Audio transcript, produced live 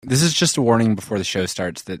This is just a warning before the show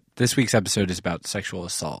starts that this week's episode is about sexual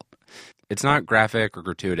assault. It's not graphic or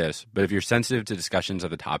gratuitous, but if you're sensitive to discussions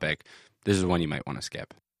of the topic, this is one you might want to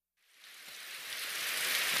skip.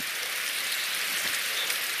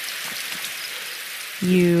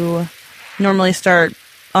 You normally start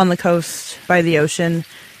on the coast by the ocean.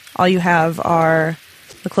 All you have are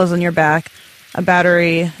the clothes on your back, a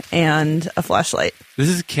battery, and a flashlight. This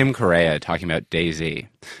is Kim Correa talking about DayZ,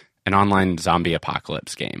 an online zombie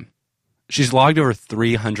apocalypse game. She's logged over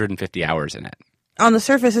 350 hours in it. On the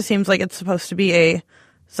surface, it seems like it's supposed to be a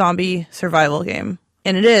zombie survival game.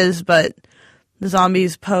 And it is, but the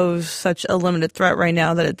zombies pose such a limited threat right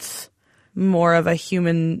now that it's more of a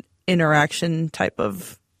human interaction type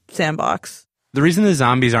of sandbox. The reason the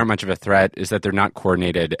zombies aren't much of a threat is that they're not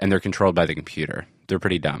coordinated and they're controlled by the computer. They're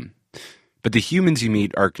pretty dumb. But the humans you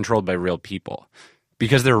meet are controlled by real people.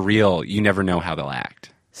 Because they're real, you never know how they'll act.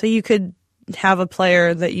 So you could have a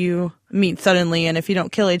player that you meet suddenly, and if you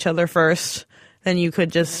don't kill each other first, then you could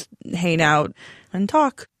just hang out and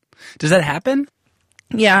talk. Does that happen?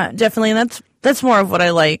 Yeah, definitely. And that's more of what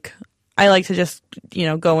I like. I like to just,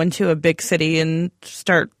 go into a big city and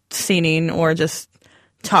start singing or just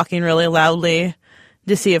talking really loudly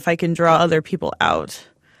to see if I can draw other people out.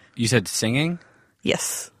 You said singing?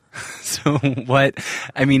 Yes. So what?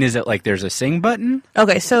 I mean, is it like there's a sing button?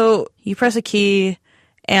 Okay, so you press a key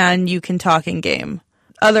and you can talk in game.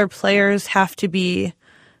 Other players have to be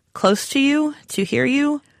close to you to hear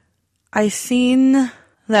you. I seen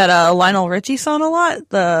that Lionel Richie song a lot.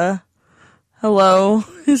 The "Hello,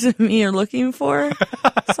 is it me you're looking for?"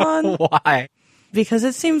 song. Why? Because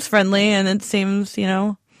it seems friendly and it seems,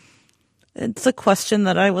 it's a question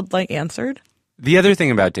that I would like answered. The other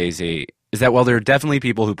thing about DayZ is that while there are definitely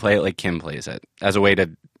people who play it like Kim plays it, as a way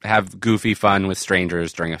to have goofy fun with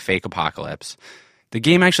strangers during a fake apocalypse, the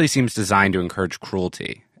game actually seems designed to encourage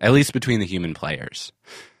cruelty, at least between the human players.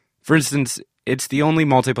 For instance, it's the only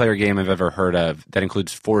multiplayer game I've ever heard of that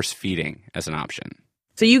includes force feeding as an option.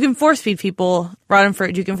 So you can force feed people rotten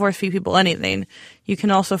fruit, you can force feed people anything. You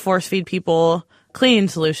can also force feed people cleaning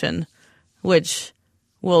solution, which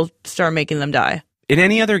will start making them die. In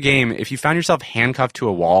any other game, if you found yourself handcuffed to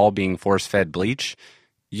a wall being force-fed bleach,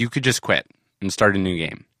 you could just quit and start a new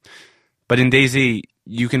game. But in DayZ,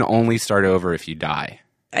 you can only start over if you die.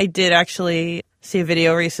 I did actually see a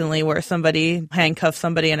video recently where somebody handcuffed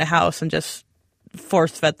somebody in a house and just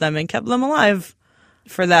force-fed them and kept them alive.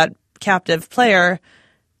 For that captive player,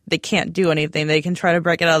 they can't do anything. They can try to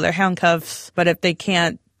break it out of their handcuffs, but if they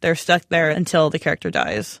can't, they're stuck there until the character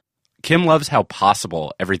dies. Kim loves how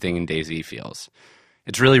possible everything in DayZ feels.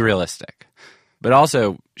 It's really realistic. But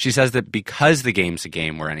also, she says that because the game's a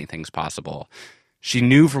game where anything's possible, she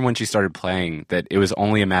knew from when she started playing that it was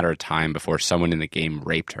only a matter of time before someone in the game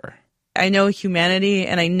raped her. I know humanity,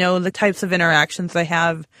 and I know the types of interactions I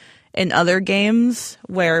have in other games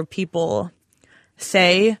where people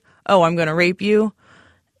say, "Oh, I'm going to rape you."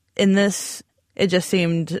 In this, it just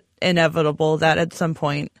seemed inevitable that at some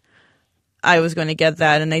point I was going to get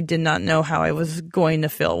that, and I did not know how I was going to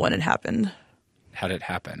feel when it happened. How did it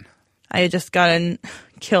happen? I had just gotten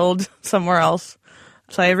killed somewhere else.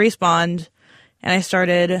 So I respawned, and I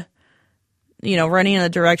started, running in a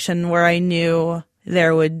direction where I knew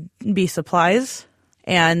there would be supplies,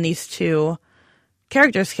 and these two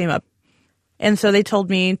characters came up. And so they told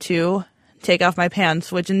me to take off my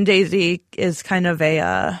pants, which in DayZ is kind of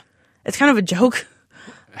it's kind of a joke.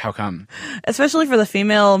 How come? Especially for the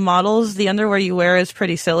female models, the underwear you wear is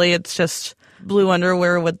pretty silly. It's just blue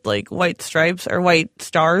underwear with like white stripes or white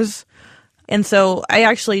stars. And so I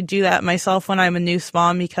actually do that myself when I'm a new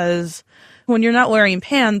spawn, because when you're not wearing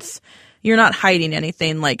pants, you're not hiding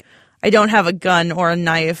anything. Like, I don't have a gun or a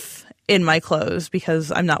knife in my clothes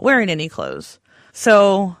because I'm not wearing any clothes.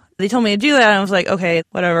 So they told me to do that, and I was like, okay,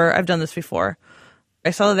 whatever, I've done this before.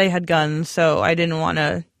 I saw that they had guns, so I didn't want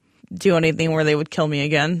to do anything where they would kill me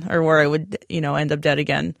again or where I would, end up dead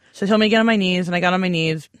again. So they told me to get on my knees, and I got on my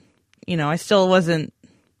knees. I still wasn't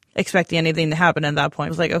expecting anything to happen at that point. I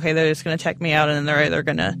was like, okay, they're just going to check me out, and then they're either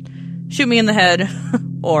going to shoot me in the head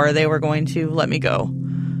or they were going to let me go.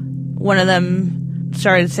 One of them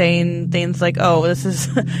started saying things like, oh, it's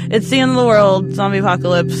the end of the world, zombie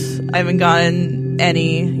apocalypse. I haven't gotten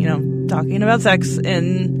any, talking about sex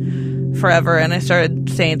in forever. And I started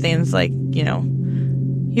saying things like,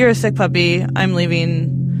 you're a sick puppy, I'm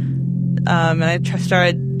leaving. And I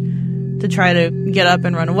started to try to get up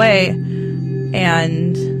and run away.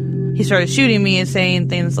 And he started shooting me and saying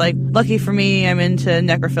things like, lucky for me, I'm into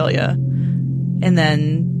necrophilia. And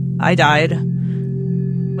then I died.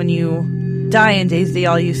 When you die in DayZ,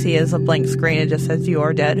 all you see is a blank screen. It just says you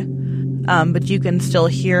are dead. but you can still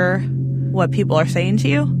hear what people are saying to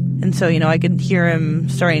you. And so, I could hear him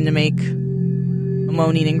starting to make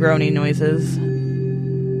moaning and groaning noises.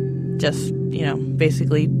 Just,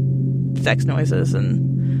 basically sex noises.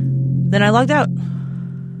 And then I logged out.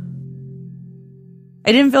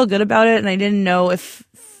 I didn't feel good about it, and I didn't know if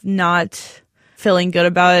not feeling good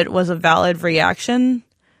about it was a valid reaction.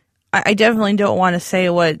 I definitely don't want to say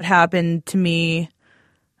what happened to me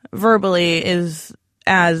verbally is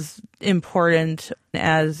as important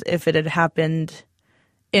as if it had happened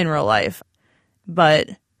in real life. But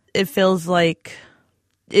it feels like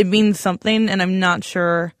it means something, and I'm not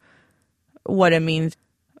sure what it means.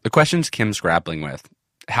 The questions Kim's grappling with,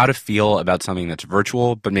 how to feel about something that's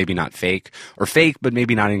virtual but maybe not fake, or fake but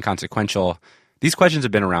maybe not inconsequential, these questions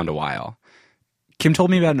have been around a while. Kim told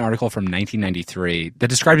me about an article from 1993 that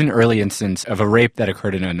described an early instance of a rape that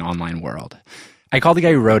occurred in an online world. I called the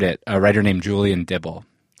guy who wrote it, a writer named Julian Dibble.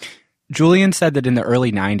 Julian said that in the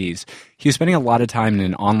early 90s, he was spending a lot of time in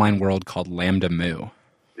an online world called Lambda Mu.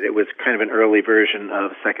 It was kind of an early version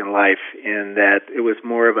of Second Life in that it was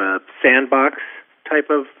more of a sandbox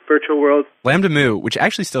type of virtual world. Lambda Mu, which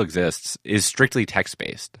actually still exists, is strictly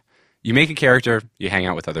text-based. You make a character, you hang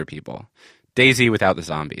out with other people. DayZ without the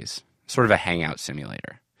zombies. Sort of a hangout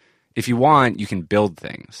simulator. If you want, you can build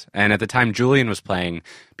things. And at the time Julian was playing,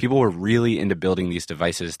 people were really into building these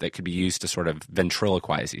devices that could be used to sort of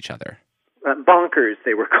ventriloquize each other. Bonkers,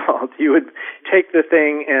 they were called. You would take the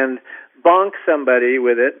thing and bonk somebody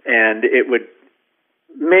with it, and it would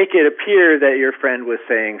make it appear that your friend was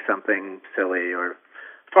saying something silly or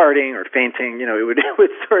farting or fainting. It would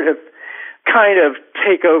sort of kind of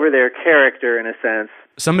take over their character in a sense.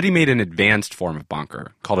 Somebody made an advanced form of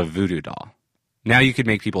bonker called a voodoo doll. Now you could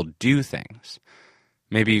make people do things.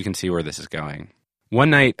 Maybe you can see where this is going. One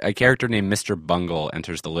night, a character named Mr. Bungle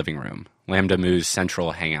enters the living room, Lambda Mu's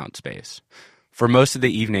central hangout space. For most of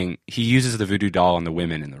the evening, he uses the voodoo doll on the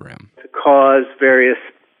women in the room. To cause various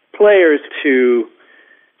players to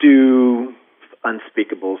do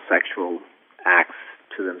unspeakable sexual acts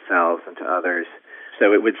to themselves and to others.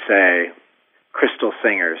 So it would say, Crystal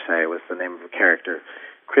Singer, say, was the name of the character.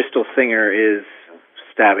 Crystal Singer is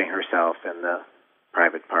stabbing herself in the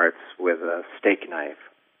private parts with a steak knife.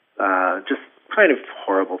 Just kind of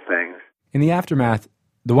horrible things. In the aftermath,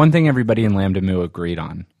 the one thing everybody in Lambda Mu agreed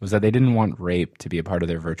on was that they didn't want rape to be a part of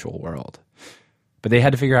their virtual world. But they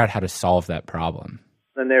had to figure out how to solve that problem.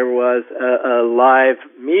 And there was a live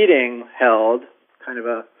meeting held, kind of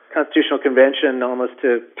a constitutional convention almost,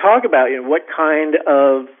 to talk about what kind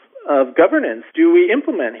of governance do we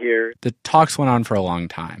implement here. The talks went on for a long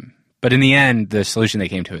time. But in the end, the solution they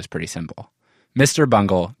came to is pretty simple. Mr.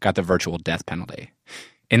 Bungle got the virtual death penalty.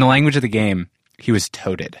 In the language of the game, he was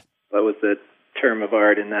toted. That was the term of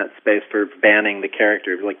art in that space for banning the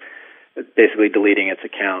character, like basically deleting its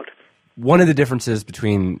account. One of the differences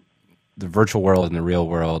between the virtual world and the real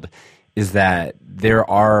world is that there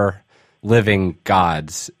are living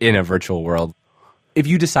gods in a virtual world. If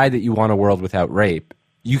you decide that you want a world without rape,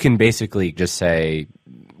 you can basically just say,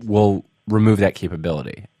 we'll remove that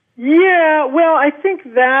capability. Yeah, well, I think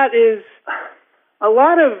that is a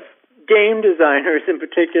lot of game designers in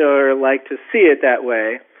particular like to see it that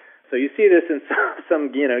way. So you see this in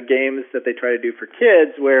some games that they try to do for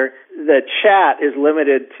kids where the chat is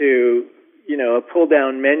limited to, a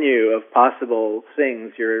pull-down menu of possible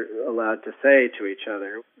things you're allowed to say to each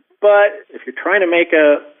other. But if you're trying to make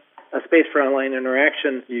a space for online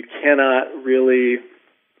interaction, you cannot really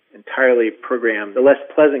entirely program the less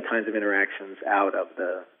pleasant kinds of interactions out of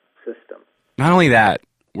the system. Not only that,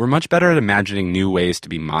 we're much better at imagining new ways to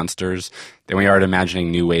be monsters than we are at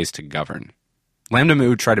imagining new ways to govern. Lambda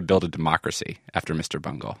Mu tried to build a democracy after Mr.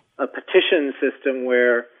 Bungle. A petition system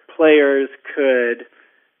where players could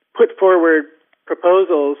put forward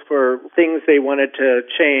proposals for things they wanted to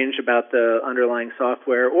change about the underlying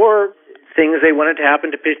software or things they wanted to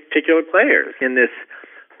happen to particular players. In this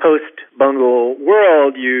post-Bungle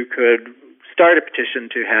world, you could start a petition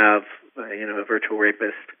to have a virtual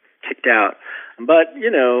rapist kicked out. But,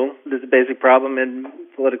 there's a basic problem in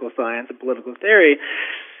political science and political theory.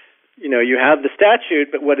 You have the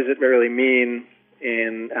statute, but what does it really mean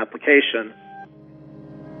in application?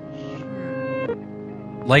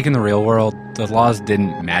 Like in the real world, the laws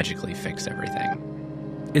didn't magically fix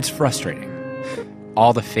everything. It's frustrating.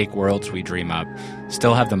 All the fake worlds we dream up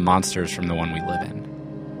still have the monsters from the one we live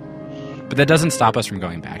in. But that doesn't stop us from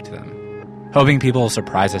going back to them, hoping people will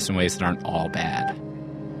surprise us in ways that aren't all bad.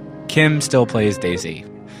 Kim still plays DayZ.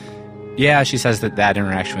 Yeah, she says that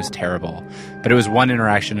interaction was terrible, but it was one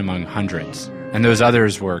interaction among hundreds, and those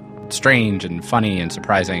others were strange and funny and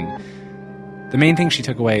surprising. The main thing she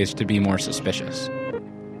took away is to be more suspicious.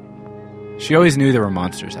 She always knew there were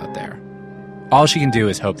monsters out there. All she can do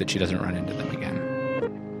is hope that she doesn't run into them again.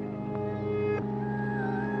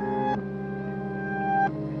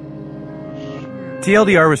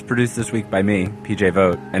 TLDR was produced this week by me, PJ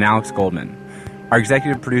Vogt, and Alex Goldman. Our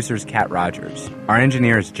executive producer is Kat Rogers. Our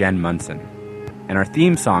engineer is Jen Munson. And our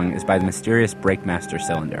theme song is by the mysterious Breakmaster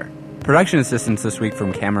Cylinder. Production assistance this week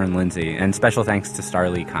from Cameron Lindsay, and special thanks to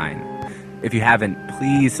Starlee Kine. If you haven't,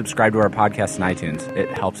 please subscribe to our podcast on iTunes. It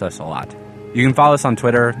helps us a lot. You can follow us on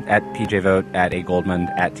Twitter, at PJVote, at agoldman,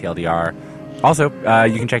 at TLDR. Also,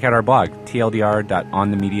 you can check out our blog,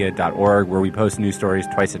 tldr.onthemedia.org, where we post news stories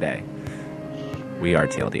twice a day. We are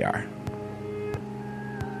TLDR.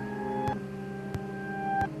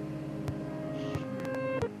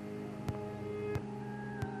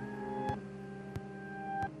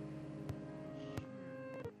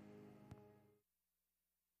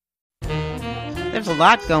 There's a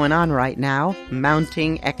lot going on right now.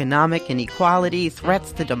 Mounting economic inequality,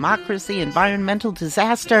 threats to democracy, environmental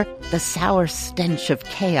disaster, the sour stench of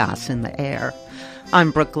chaos in the air.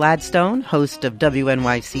 I'm Brooke Gladstone, host of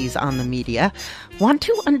WNYC's On the Media. Want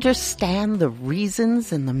to understand the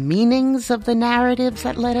reasons and the meanings of the narratives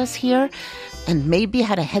that led us here, and maybe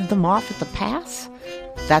how to head them off at the pass?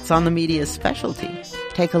 That's On the Media's specialty.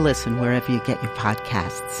 Take a listen wherever you get your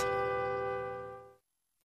podcasts.